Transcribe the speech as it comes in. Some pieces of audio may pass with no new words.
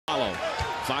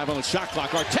5 on the shot clock.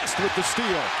 Artest with the steal.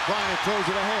 Bryant throws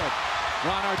it ahead.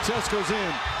 Ron Artest goes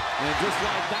in. And just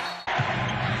like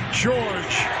that.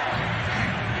 George.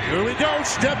 Here we go.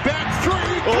 Step back 3.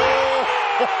 Oh!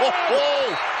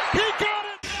 He got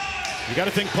it. You got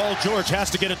to think Paul George has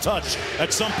to get a touch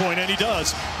at some point, and he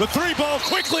does. The 3-ball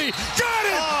quickly. Got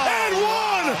it! And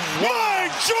one! My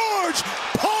George!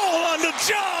 Paul on the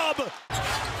job!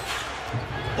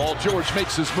 Paul George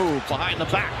makes his move behind the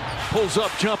back. Pulls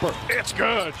up jumper. It's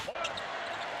good.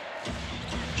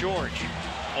 George.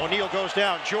 O'Neal goes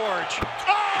down. George.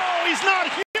 Oh, he's not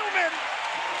human!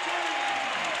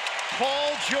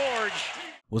 Paul George.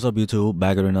 What's up, YouTube?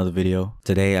 Back with another video.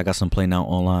 Today I got some PlayNow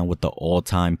online with the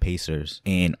all-time Pacers,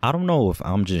 and I don't know if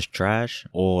I'm just trash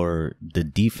or the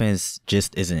defense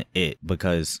just isn't it,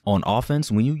 because on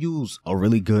offense, when you use a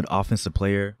really good offensive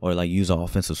player or like use an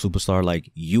offensive superstar,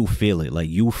 like you feel it, like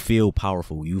you feel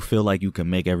powerful, you feel like you can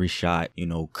make every shot, you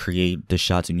know, create the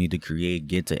shots you need to create,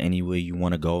 get to anywhere you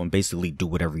want to go, and basically do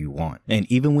whatever you want. And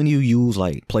even when you use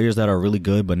like players that are really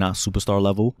good but not superstar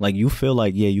level, like you feel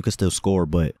like, yeah, you can still score,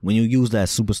 but when you use that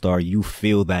superstar, you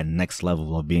feel that next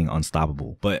level of being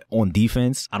unstoppable. But on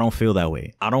defense, I don't feel that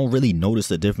way. I don't really notice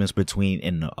the difference between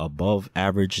an above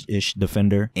average-ish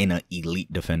defender and an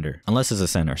elite defender, unless it's a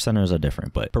center. Centers are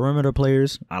different, but perimeter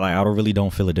players, I really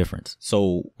don't feel a difference.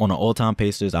 So on the all-time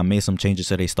Pacers, I made some changes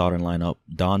to their starting lineup.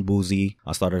 Don Boozy,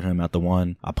 I started him at the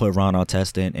 1. I put Ron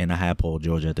Artest in, and I had Paul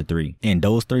George at the 3. And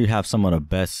those 3 have some of the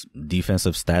best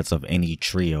defensive stats of any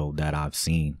trio that I've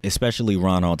seen, especially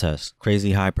Ron Artest.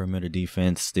 Crazy high perimeter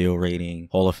defense, steal rating,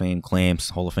 Hall of Fame clamps,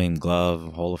 Hall of Fame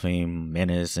glove, Hall of Fame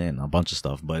menace, and a bunch of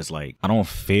stuff. But it's like, I don't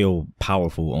feel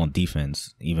powerful on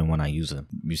defense even when I use it.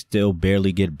 You still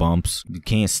barely get bumps. You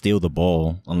can't steal the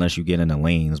ball unless you get in the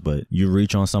lanes, but you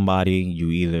reach on somebody,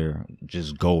 you either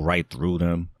just go right through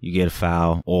them, you get a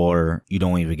foul, or you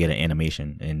don't even get an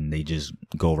animation and they just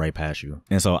go right past you.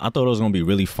 And so I thought it was going to be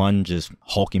really fun just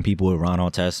hulking people with Ron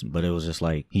Artest, but it was just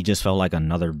like, he just felt like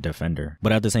another defender.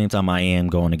 But at the same time, I am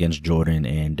going against Jordan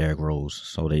and Derrick Rose,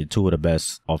 so they 2 of the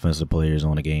best offensive players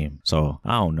on the game. So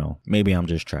I don't know, maybe I'm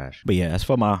just trash. But yeah, as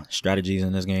for my strategies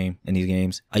in these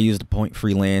games, I used the point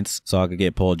freelance so I could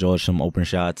get Paul George some open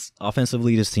shots.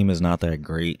 Offensively, this team is not that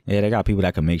great. Yeah, they got people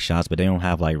that can make shots, but they don't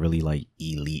have like really like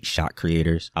elite shot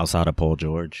creators outside of Paul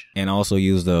George. And I also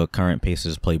use the current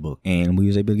Pacers playbook, and we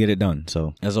was able to get it done.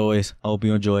 So as always, I hope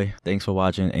you enjoy. Thanks for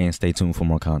watching, and stay tuned for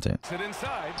more content. Sit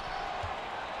inside.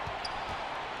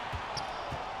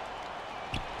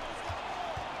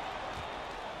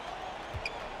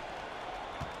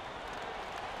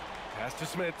 Pass to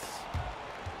Smits.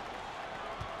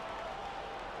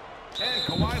 And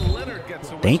Kawhi Leonard gets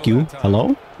a Thank you.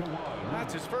 Hello?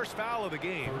 That's his first foul of the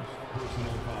game.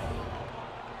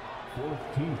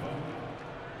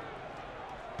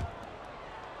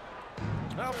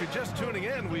 Now, if you're just tuning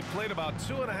in, we've played about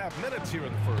 2.5 minutes here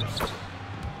in the first.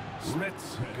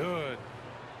 Smits, good.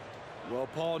 Well,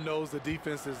 Paul knows the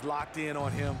defense is locked in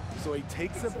on him, so he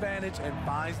takes advantage and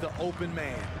finds the open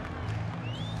man.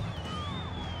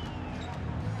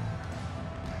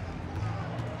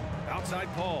 Outside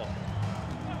Paul.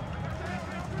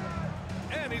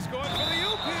 And he's going for the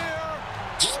oop here.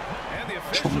 And the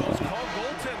officials call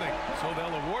goaltending, so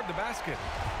they'll award the basket.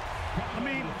 I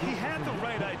mean, he had the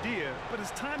right idea, but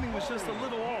his timing was just a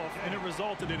little off, and it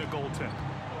resulted in a goaltend.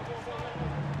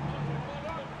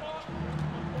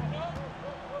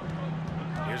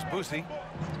 Here's Boosie.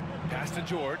 Pass to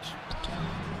George.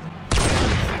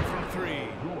 From 3.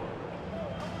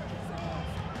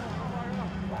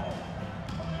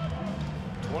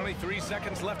 .23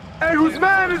 seconds left. Hey, whose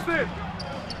man is it?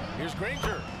 Here's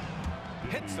Granger.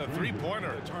 Hits a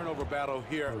 3-pointer. Turnover battle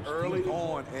here early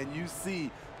on, and you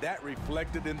see that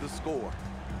reflected in the score.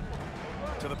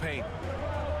 To the paint.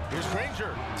 Here's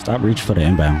Granger. Stop reaching for the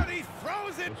inbound. And he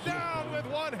throws it down with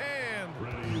one hand.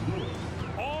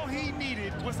 All he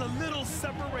needed was a little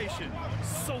separation.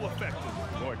 So effective.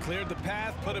 Boy, cleared the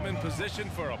path, put him in position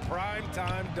for a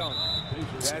prime-time dunk.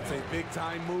 That's a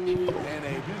big-time move and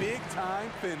a big-time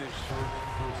finish.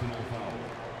 Personal foul.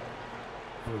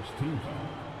 First team foul.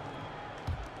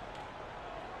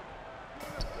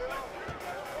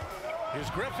 Here's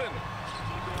Griffin.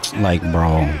 Like,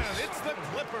 bro. And it's the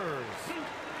Clippers.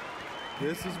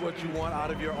 This is what you want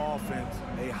out of your offense.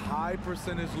 A high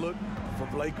percentage look for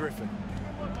Blake Griffin.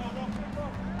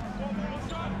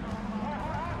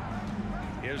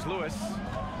 Here's Lewis.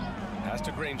 Pass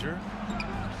to Granger.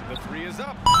 The 3 is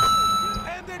up.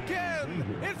 And again,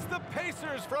 it's the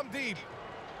Pacers from deep.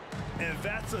 And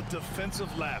that's a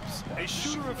defensive lapse. A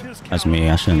shooter of his That's me.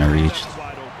 I shouldn't have reached.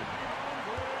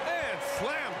 And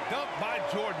slam dunk by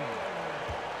Jordan.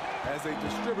 As a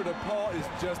distributor, Paul is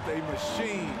just a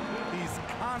machine. He's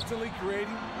constantly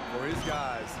creating for his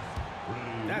guys.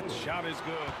 That shot is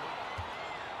good.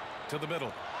 To the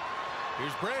middle.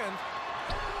 Here's Brand.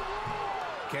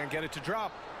 Can't get it to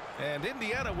drop. And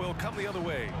Indiana will come the other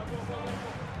way.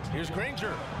 Here's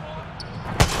Granger.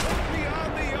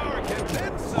 Beyond the arc, and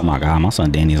then some. Oh my God, my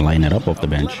son Danny's lighting it up off the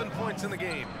bench. 11 points in the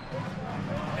game.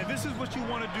 And this is what you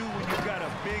want to do when you've got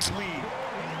a big lead.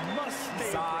 You must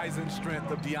stay. Size and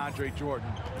strength of DeAndre Jordan,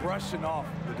 brushing off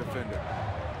the defender.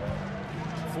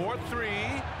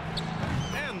 4-3,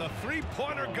 and the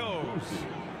three-pointer goes.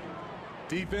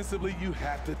 Defensively, you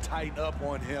have to tighten up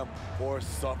on him or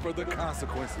suffer the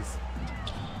consequences.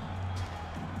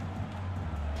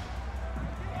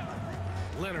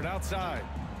 Leonard outside.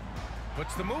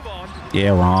 Puts the move on. Yeah,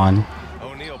 Ron.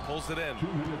 O'Neal pulls it in.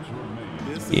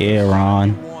 Yeah,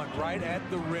 Ron. Right at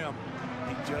the rim.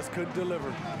 He just couldn't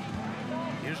deliver.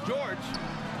 Here's George.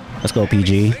 Let's go,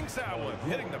 PG.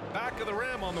 Hitting the back of the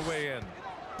rim on the way in.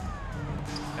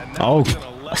 Oh,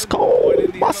 let's go.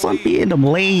 My son be in them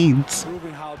lanes.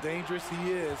 Proving how dangerous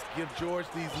he is. Give George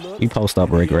these looks. You post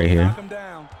up Rick right here.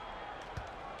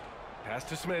 Pass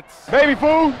to Smits. Baby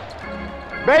food!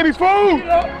 Baby food!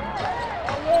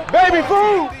 Baby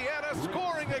food! Indiana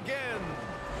scoring again.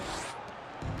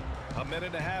 A minute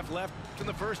and a half left in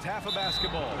the first half of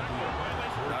basketball.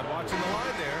 Not watching the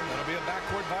line there. That'll be a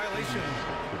backcourt violation.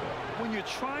 When you're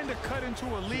trying to cut into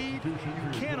a lead, you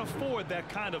can't afford that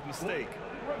kind of mistake.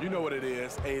 You know what it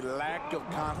is, a lack of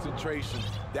concentration.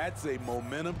 That's a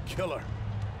momentum killer.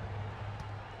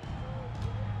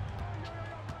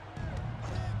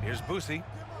 Here's Boosie.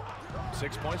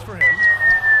 6 points for him.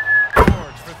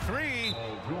 George for three.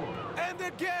 And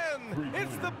again,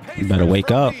 it's the Pacers. You better wake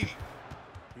up.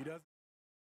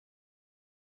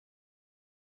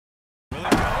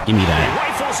 Give me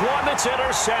that. Rifles one that's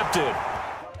intercepted.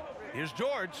 Here's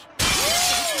George.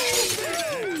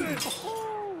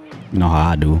 You know how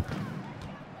I do.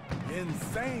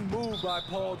 Insane move by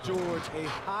Paul George, a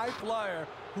high flyer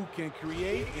who can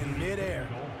create in midair.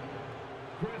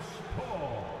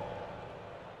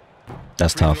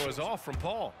 That's tough. Is off from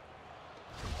Paul.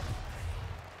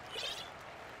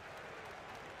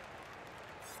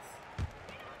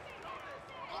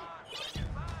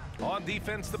 On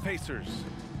defense, the Pacers.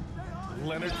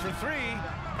 Leonard for three.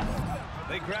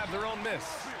 They grab their own miss.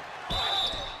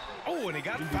 Oh, and he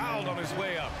got fouled on his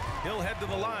way up. He'll head to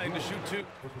the line to shoot two.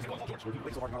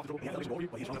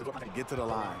 Get to the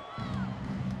line.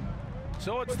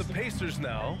 So it's the Pacers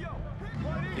now.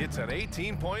 It's an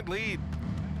 18-point lead.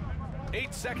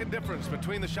 8-second difference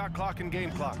between the shot clock and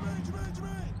game clock.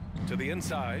 To the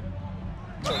inside.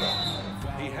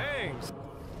 He hangs.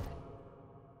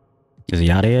 Is he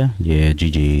out of here? Yeah,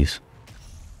 GG's.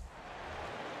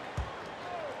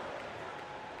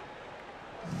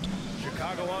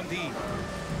 Chicago on D.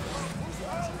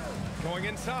 Going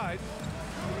inside.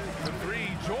 The three,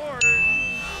 George.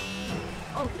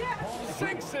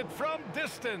 Sinks it from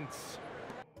distance.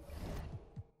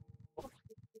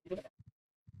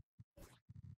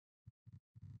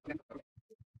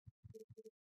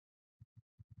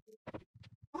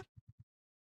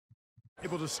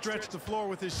 Able to stretch the floor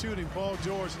with his shooting, Paul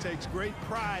George takes great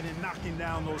pride in knocking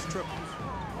down those triples.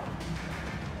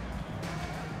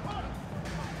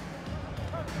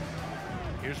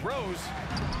 Here's Rose.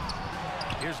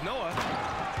 Here's Noah.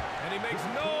 And he makes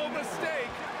no mistake.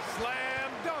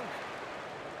 Slam dunk.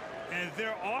 And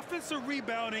their offensive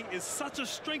rebounding is such a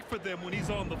strength for them when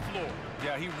he's on the floor.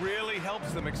 Yeah, he really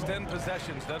helps them extend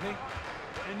possessions, doesn't he?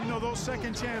 And you know, those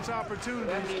second chance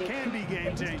opportunities can be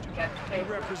game changers. He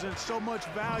represents so much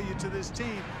value to this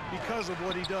team because of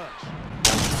what he does.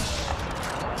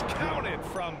 Counted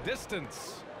from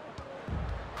distance.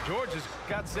 George has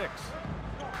got 6.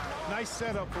 Nice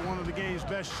setup for one of the game's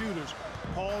best shooters.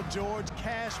 Paul George,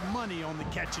 cash money on the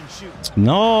catch and shoot.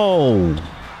 No.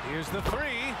 Here's the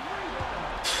three.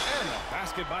 And a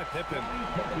basket by Pippen.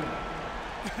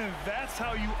 That's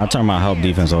how you. I turned my help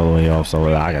defense all the way off, so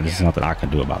there's nothing I can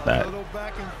do about that. A little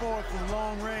back and forth from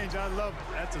long range. I love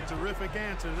it. That's a terrific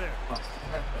answer there.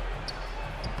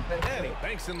 And he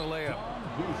banks in the layup.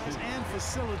 And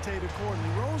facilitate accordingly.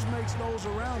 Rose makes those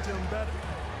around him better.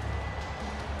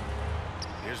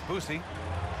 Here's Boosie.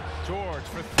 George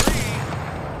for three.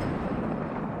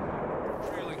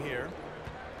 Trailing here.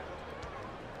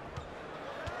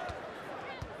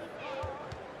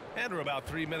 And we're about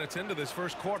 3 minutes into this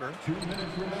first quarter. 2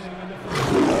 minutes remaining in the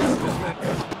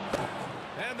first.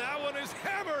 And that one is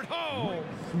hammered home.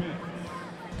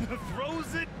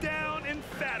 Throws it down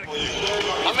emphatically.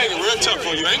 I make it real tough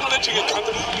for you. I ain't gonna let you get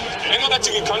comfortable. I ain't gonna let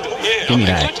you get comfortable. Yeah. Give me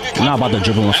that. I'm not about to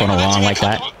dribble in front of Ron like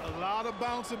that. A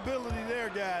flexibility there,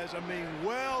 guys. I mean,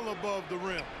 well above the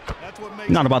rim. That's what makes.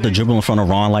 You're not about to dribble in front of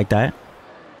Ron like that.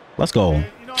 Let's go. You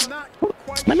know, I'm not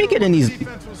quite Let me get in these.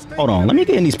 Hold on. Let me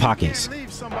get in these pockets.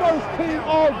 First team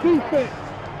all defense.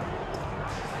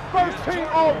 First team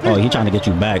all defense. Oh, he's trying to get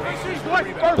you back.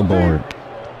 The board.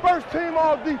 First team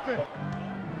all defense.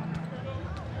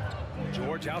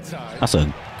 George outside. That's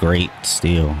a great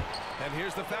steal. And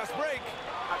here's the fast break.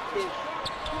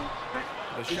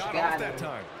 The shot off that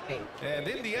time. And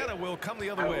Indiana will come the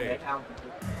other way.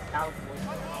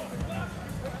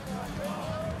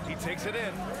 He takes it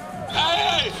in.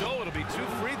 So it'll be 2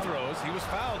 free throws. He was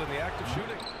fouled in the act of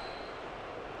shooting.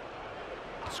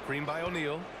 Screen by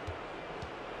O'Neal.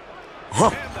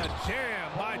 And the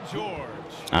jam by George.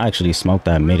 I actually smoked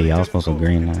that midi. I was supposed to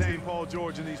green that. Paul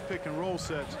George in these pick and roll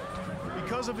sets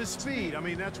because of his speed. I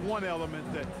mean, that's one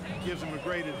element that gives him a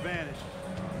great advantage.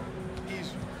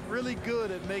 He's really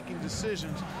good at making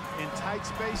decisions in tight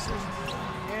spaces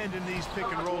and in these pick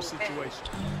and roll situations.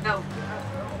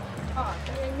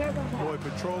 Boy,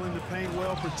 patrolling the paint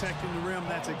well, protecting the rim.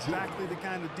 That's exactly the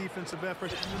kind of defensive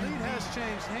effort. The lead has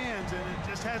changed hands, and it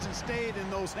just hasn't stayed in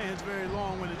those hands very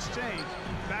long when it's changed.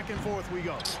 Back and forth we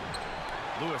go.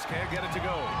 Lewis can't get it to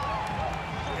go.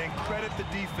 And credit the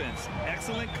defense.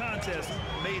 Excellent contest.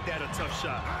 Made that a tough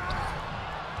shot.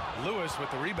 Lewis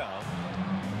with the rebound.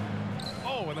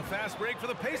 Oh, and the fast break for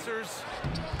the Pacers.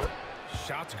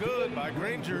 Shot's good by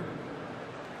Granger.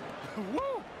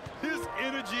 Woo! His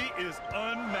energy is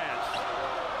unmatched.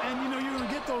 And, you know, you're going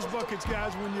to get those buckets,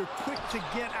 guys, when you're quick to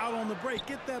get out on the break.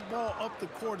 Get that ball up the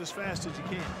court as fast as you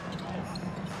can.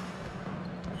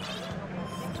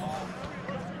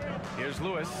 Here's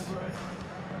Lewis.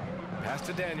 Pass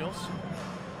to Daniels.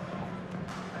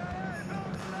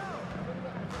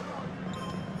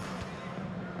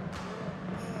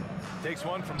 Takes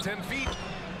one from 10 feet.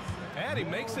 And he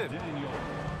makes it.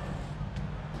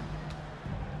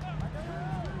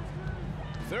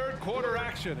 Third quarter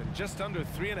action, and just under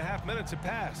 3.5 minutes have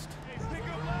passed.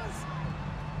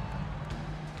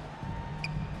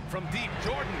 From deep,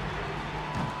 Jordan.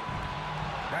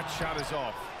 That shot is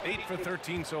off. 8 for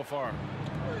 13 so far.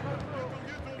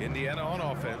 Indiana on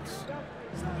offense.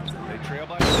 They trail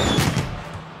by 6.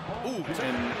 Ooh,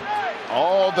 and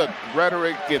all the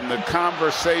rhetoric and the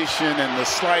conversation and the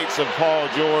slights of Paul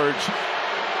George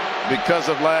because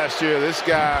of last year, this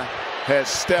guy has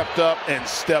stepped up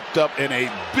in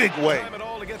a big way. Time at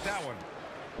all to get that one.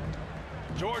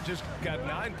 George has got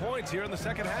 9 points here in the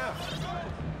second half.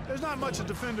 There's not much a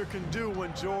defender can do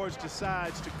when George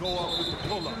decides to go up with the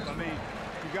pull-up. I mean,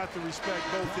 you got to respect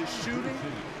both his shooting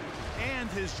and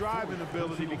his driving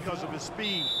ability because of his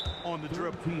speed on the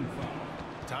dribble.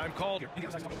 Time called.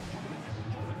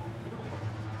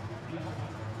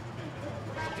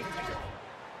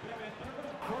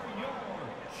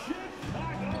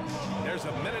 There's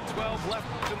a minute 12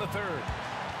 left in the third.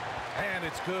 And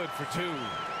it's good for 2.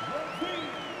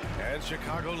 And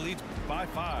Chicago leads by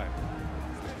 5.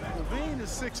 Levine is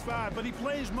 6'5", but he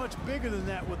plays much bigger than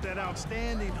that with that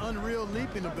outstanding, unreal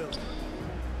leaping ability.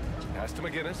 Pass to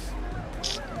McGinnis.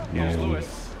 Here's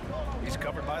Lewis. He's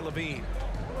covered by Levine.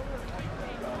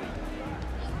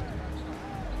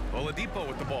 Oladipo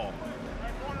with the ball.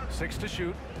 6 to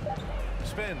shoot.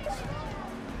 Spins.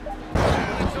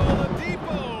 And it's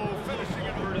Oladipo finishing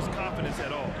it. Hurt his confidence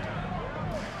at all.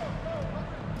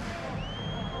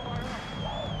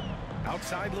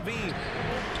 Outside Levine.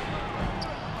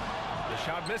 The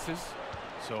shot misses.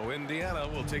 So Indiana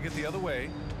will take it the other way.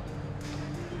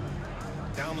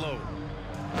 Down low.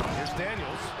 Here's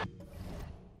Daniels.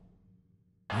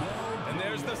 And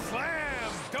there's the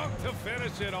slam dunk to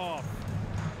finish it off.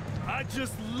 I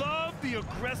just love the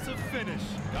aggressive finish.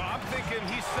 I'm thinking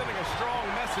he's sending a strong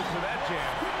message with that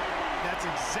jam. That's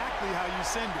exactly how you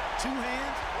send it. 2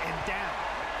 hands and down.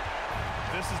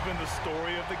 This has been the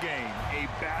story of the game. A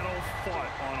battle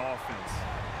fought on offense.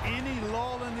 Any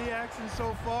lull in the action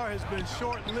so far has been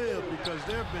short-lived because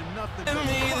there have been nothing but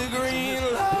the green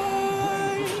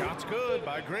light. Shot's good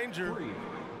by Granger.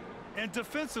 And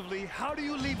defensively, how do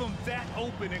you leave them that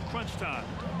open in crunch time?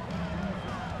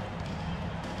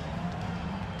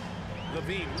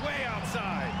 Levine way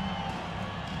outside.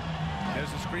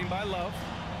 There's a screen by Love.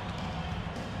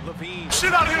 Levine.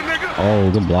 Shit out of here, nigga.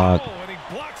 Oh, good block. Oh, and he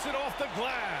blocks it off the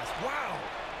glass. Wow.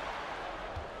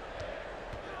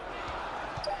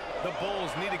 The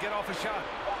Bulls need to get off a shot.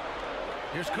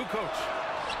 Here's Kukoc.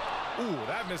 Ooh,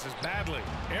 that misses badly.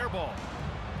 Air ball.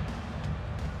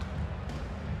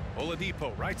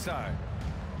 Oladipo, right side.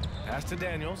 Pass to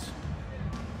Daniels.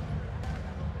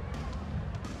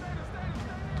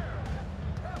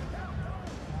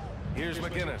 Here's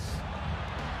McGinnis.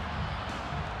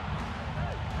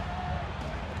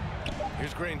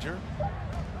 Here's Granger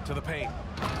to the paint.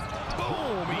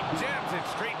 Boom! He jams it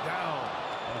straight down.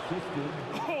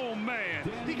 Oh, man.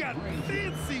 He got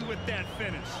fancy with that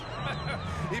finish.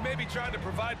 He may be trying to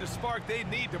provide the spark they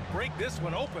need to break this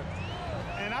one open.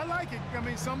 And I like it. I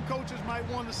mean, some coaches might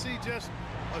want to see just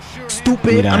a sure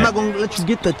Stupid. I'm not going to let you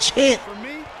get the chip. For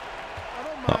me,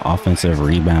 The offensive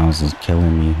rebounds is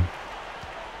killing me.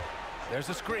 There's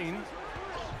a screen.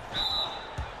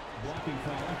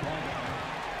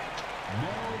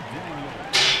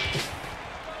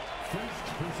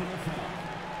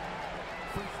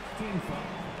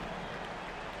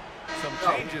 Some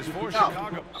changes for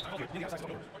Chicago.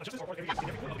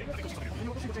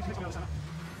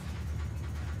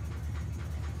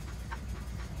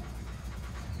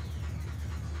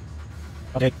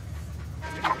 Okay.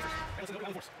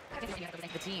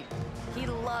 The team. He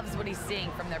loves what he's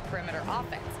seeing from their perimeter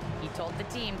offense. He told the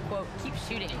team, quote, keep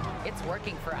shooting. It's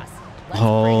working for us. Let's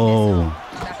bring this home.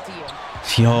 Back to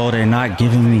you. Yo, they're not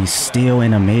giving me steal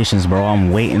animations, bro.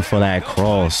 I'm waiting for that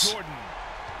cross.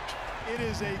 it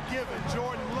is a given.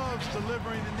 Jordan loves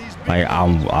delivering in these big Like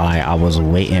I was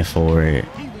waiting for it.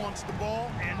 He wants the ball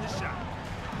and the shot.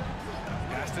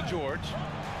 Pass to George.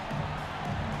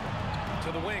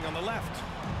 To the wing on the left.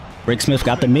 Rick Smith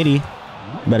got the midi.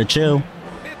 Better chill.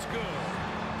 It's good.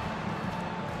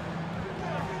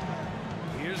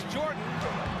 Here's Jordan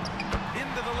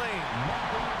into the lane.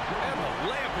 And the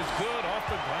layup is good off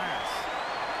the glass.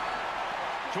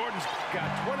 Jordan's got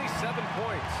 27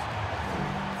 points.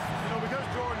 You know, because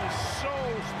Jordan is so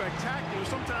spectacular,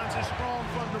 sometimes his strong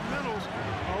fundamentals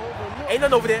are overlooked. Ain't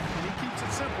nothing over there. And he keeps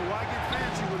it simple. Why get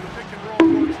fancy when the pick and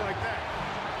roll works like that?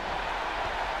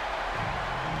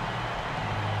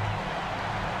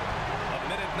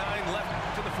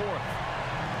 Left to the fourth.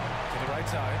 To the right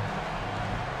side.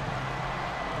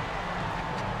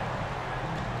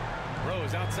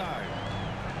 Rose outside.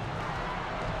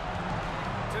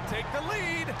 To take the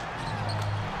lead.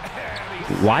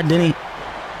 Why didn't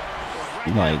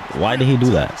he? Like, why did he do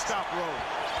that?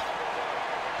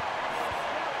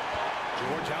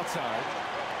 George outside.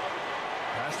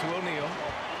 Pass to O'Neal.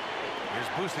 Here's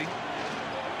Boosie.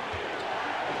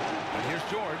 And here's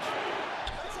George.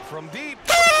 From deep.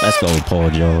 Let's go, Paul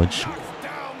George.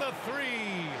 Down the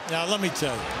three. Now, let me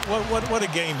tell you, what a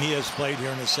game he has played here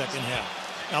in the second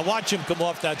half. Now, watch him come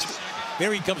off that.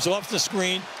 There he comes off the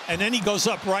screen, and then he goes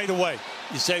up right away.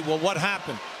 You say, well, what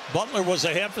happened? Butler was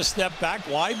a half a step back.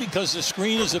 Why? Because the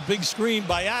screen is a big screen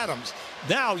by Adams.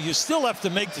 Now, you still have to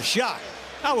make the shot.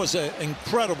 That was an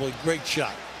incredibly great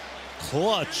shot.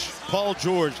 Clutch. Paul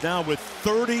George now with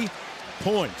 30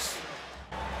 points.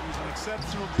 He's an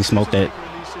exceptional He smoked it.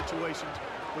 in these situations,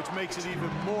 which makes it even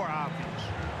more obvious.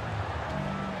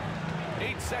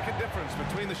 8-second difference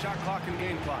between the shot clock and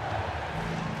game clock.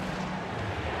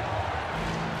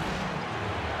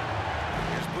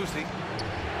 Here's Boosie.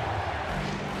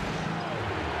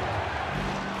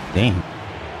 Damn.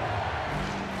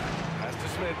 Pass to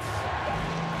Smith.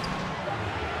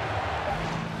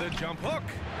 The jump hook.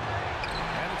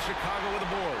 And it's Chicago with a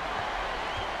board.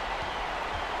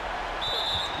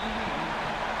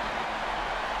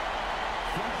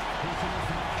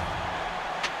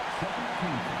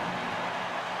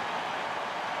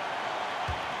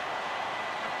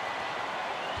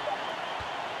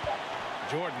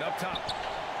 Jordan up top.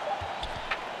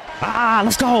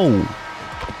 Let's go. And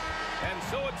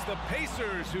so it's the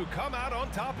Pacers who come out on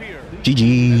top here.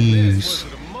 GG's.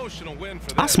 An emotional win for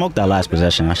them. I smoked that last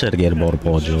possession. I should have given the ball to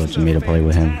Paul George and made a play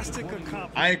with him.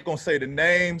 I ain't gonna say the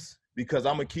names because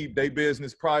I'm gonna keep their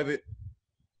business private.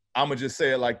 I'm gonna just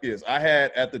say it like this. I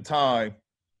had at the time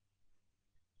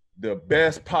the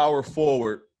best power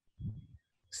forward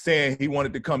saying he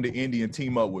wanted to come to Indy and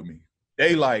team up with me.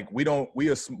 They like, we a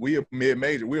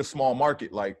mid-major, we're a small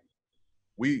market. Like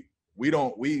we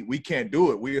can't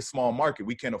do it. We're a small market.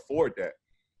 We can't afford that.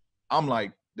 I'm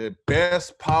like, the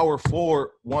best power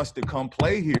forward wants to come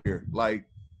play here. Like,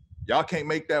 y'all can't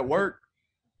make that work.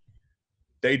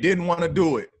 They didn't want to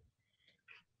do it.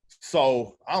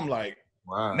 So I'm like,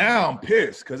 wow. Now I'm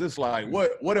pissed because it's like,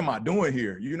 what am I doing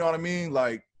here? You know what I mean?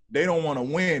 Like, they don't want to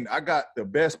win. I got the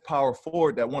best power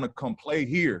forward that want to come play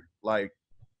here. Like,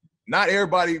 not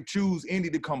everybody choose Indy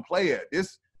to come play at.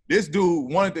 This dude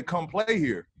wanted to come play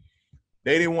here.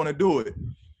 They didn't want to do it.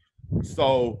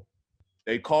 So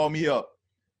they called me up.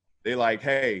 They like,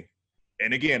 hey,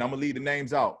 and again, I'm going to leave the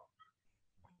names out.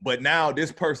 But now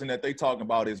this person that they talking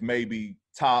about is maybe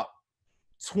top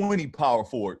 20 power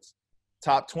forwards,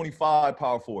 top 25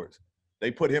 power forwards.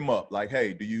 They put him up like,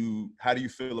 hey, how do you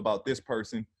feel about this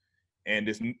person? And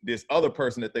this other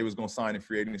person that they was going to sign in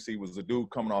free agency was a dude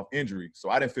coming off injury.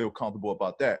 So I didn't feel comfortable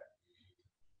about that.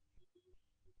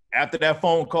 After that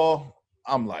phone call,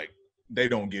 I'm like, they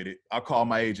don't get it. I call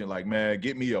my agent like, man,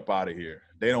 get me up out of here.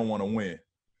 They don't want to win.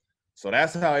 So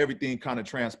that's how everything kind of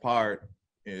transpired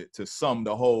to sum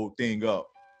the whole thing up.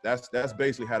 That's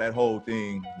basically how that whole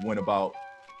thing went about,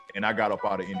 and I got up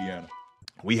out of Indiana.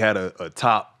 We had a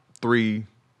top 3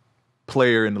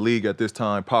 player in the league at this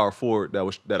time, power forward,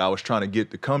 that I was trying to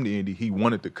get to come to Indy. He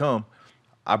wanted to come.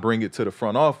 I bring it to the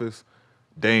front office.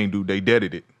 They ain't do. They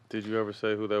deaded it. Did you ever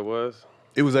say who that was?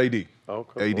 It was AD.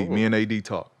 Okay. AD. Me and AD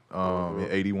talked.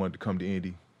 And AD wanted to come to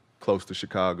Indy, close to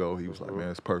Chicago. He was like, man,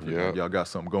 it's perfect. Yeah. Y'all got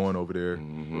something going over there.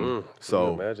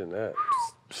 So imagine that.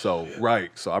 So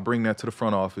right. So I bring that to the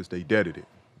front office. They deaded it.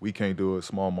 We can't do it.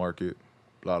 Small market.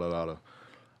 Blah blah blah.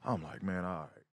 I'm like, man, all right.